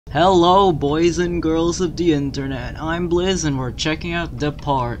Hello boys and girls of the internet, I'm Blizz and we're checking out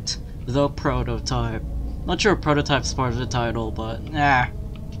Deppart, the prototype. Not sure prototype's part of the title, but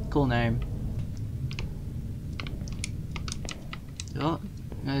cool name. Oh,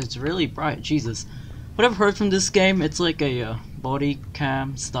 it's really bright, Jesus. What I've heard from this game, it's like a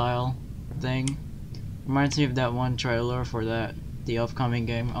Bodycam style thing. Reminds me of that one trailer for the upcoming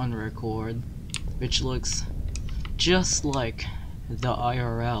game on record, which looks just like the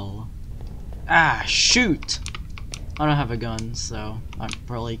IRL. Ah, shoot! I don't have a gun, so I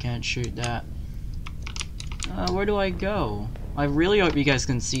probably can't shoot that. Where do I go? I really hope you guys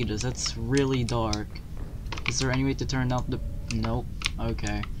can see this. It's really dark. Is there any way to turn up the... Nope.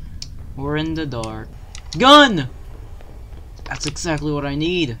 Okay. We're in the dark. Gun! That's exactly what I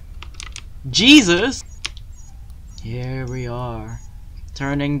need. Jesus! Here we are.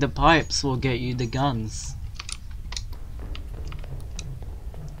 Turning the pipes will get you the guns.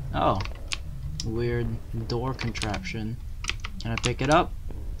 Oh. Weird door contraption. Can I pick it up?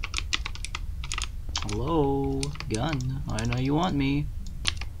 Hello? Gun. I know you want me.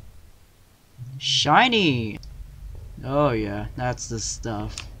 Shiny! Oh yeah, that's the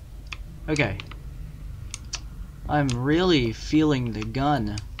stuff. Okay. I'm really feeling the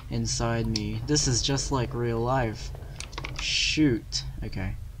gun inside me. This is just like real life. Shoot.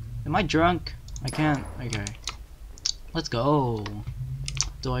 Okay. Am I drunk? I can't. Okay. Let's go.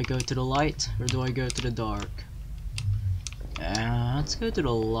 Do I go to the light or do I go to the dark? Let's go to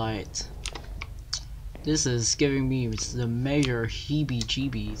the light. This is giving me the major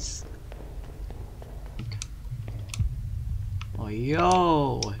heebie-jeebies. Okay. Oh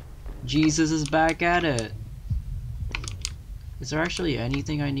yo! Jesus is back at it. Is there actually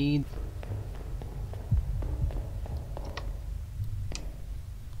anything I need?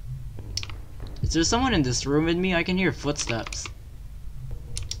 Is there someone in this room with me? I can hear footsteps.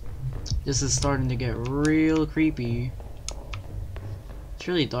 This is starting to get real creepy. It's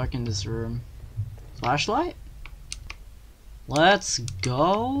really dark in this room. Flashlight? Let's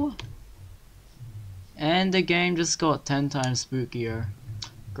go! And the game just got 10 times spookier.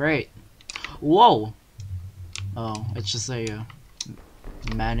 Great. Whoa! Oh, it's just a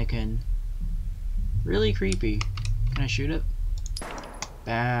mannequin. Really creepy. Can I shoot it?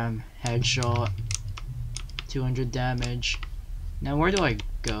 Bam. Headshot. 200 damage. Now where do I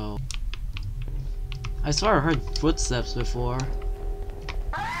go? I swear I heard footsteps before.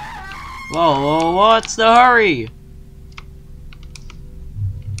 Whoa, what's the hurry?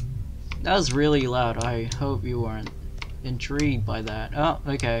 That was really loud. I hope you weren't intrigued by that. Oh,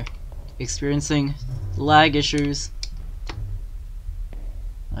 okay. Experiencing lag issues.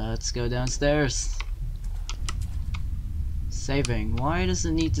 Let's go downstairs. Saving. Why does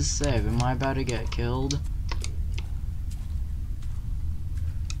it need to save? Am I about to get killed?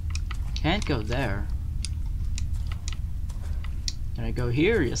 Can't go there. Can I go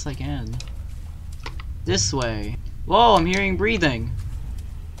here? Yes, I can. This way. Whoa, I'm hearing breathing.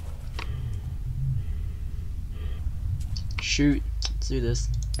 Shoot. Let's do this.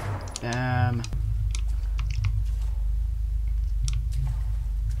 Bam.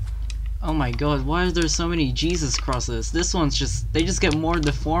 Oh my god, why are there so many Jesus crosses? This one's just... they just get more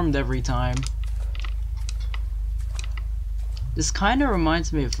deformed every time. This kinda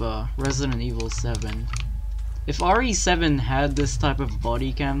reminds me of Resident Evil 7. If RE7 had this type of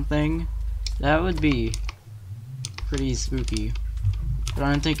body cam thing, that would be pretty spooky. But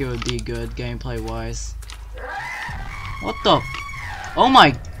I don't think it would be good gameplay wise. What the? Oh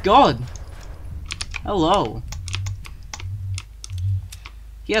my god! Hello.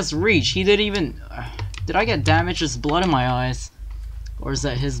 He has reach. He didn't even... did I get damaged? There's blood in my eyes. Or is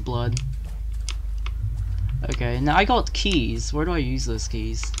that his blood? Okay, now I got keys. Where do I use those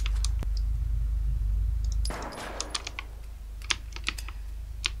keys?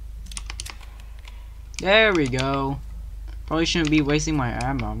 There we go. Probably shouldn't be wasting my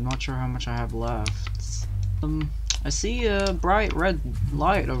ammo. I'm not sure how much I have left. I see a bright red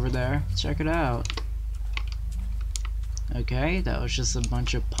light over there. Check it out. Okay, that was just a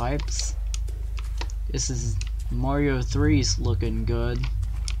bunch of pipes. This is Mario 3's looking good.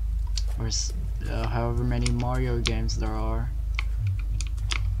 Or however many Mario games there are.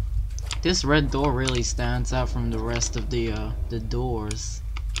 This red door really stands out from the rest of the doors.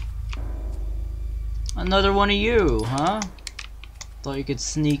 Another one of you, huh? Thought you could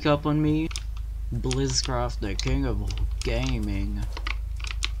sneak up on me? Blizzcraft, the king of gaming.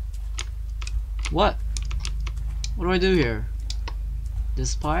 What? What do I do here?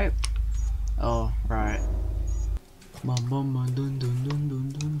 This pipe? Oh, right.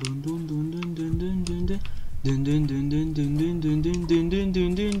 Dun dun dun dun dun dun dun dun dun dun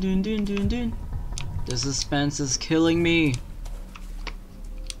dun dun dun dun dun dun. The suspense is killing me.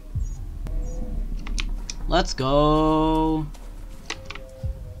 Let's go.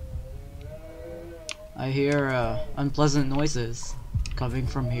 I hear unpleasant noises coming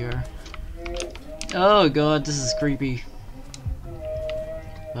from here. Oh god, this is creepy.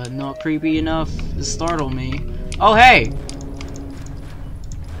 But not creepy enough to startle me. Oh hey!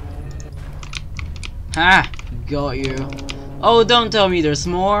 Ha! Got you. Oh, don't tell me there's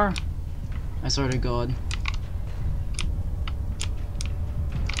more. I swear to god.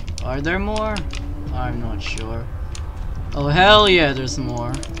 Are there more? I'm not sure. Oh hell yeah, there's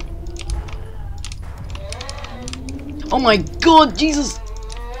more. Oh my god, Jesus!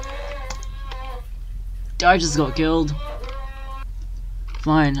 I just got killed.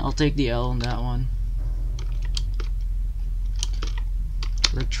 Fine, I'll take the L on that one.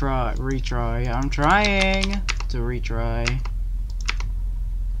 Retry. I'm trying to retry.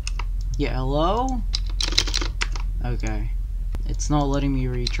 Yeah, hello? Okay. It's not letting me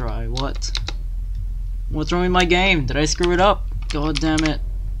retry. What? What's wrong with my game? Did I screw it up? God damn it.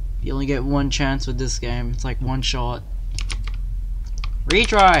 You only get one chance with this game. It's like one shot.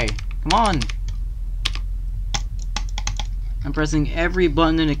 Retry! Come on! I'm pressing every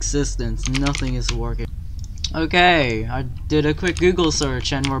button in existence. Nothing is working. Okay, I did a quick Google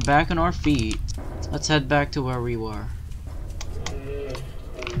search and we're back on our feet. Let's head back to where we were.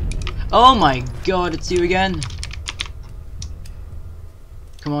 Oh my god, it's you again!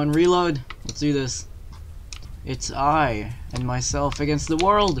 Come on, reload. Let's do this. It's I and myself against the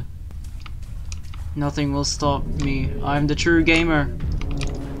world. Nothing will stop me. I'm the true gamer.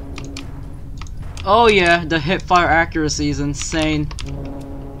 Oh yeah, the hipfire accuracy is insane.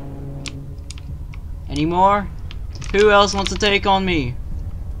 Any more? Who else wants to take on me?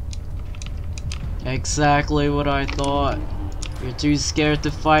 Exactly what I thought. You're too scared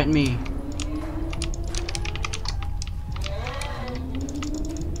to fight me.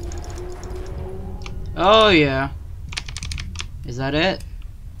 Oh yeah. Is that it?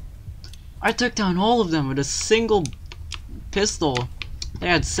 I took down all of them with a single pistol. They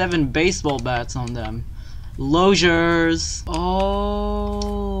had 7 baseball bats on them. Losers. Oh.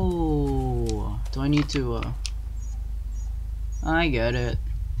 Do I need to, I get it.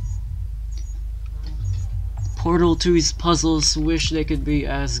 Portal 2's puzzles wish they could be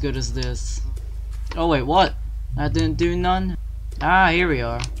as good as this. Oh wait, what? That didn't do none? Ah, here we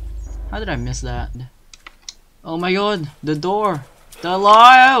are. How did I miss that? Oh my god, the door. The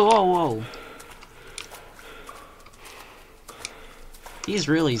liar! Whoa, whoa. He's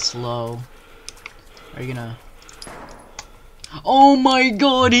really slow. Are you gonna... Oh my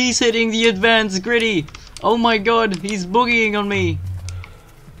god, he's hitting the advanced gritty! Oh my god, he's boogieing on me!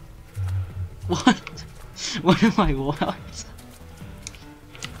 What? What am I, what?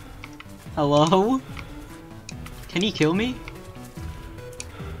 Hello? Can he kill me?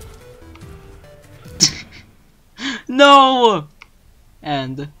 No!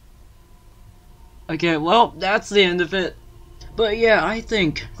 End. Okay, well, that's the end of it. But yeah, I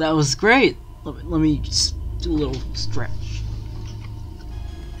think that was great. Let me just do a little stretch.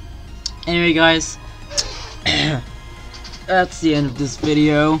 Anyway guys, that's the end of this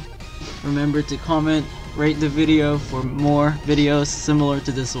video. Remember to comment, rate the video for more videos similar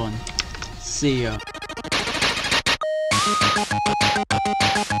to this one. See ya.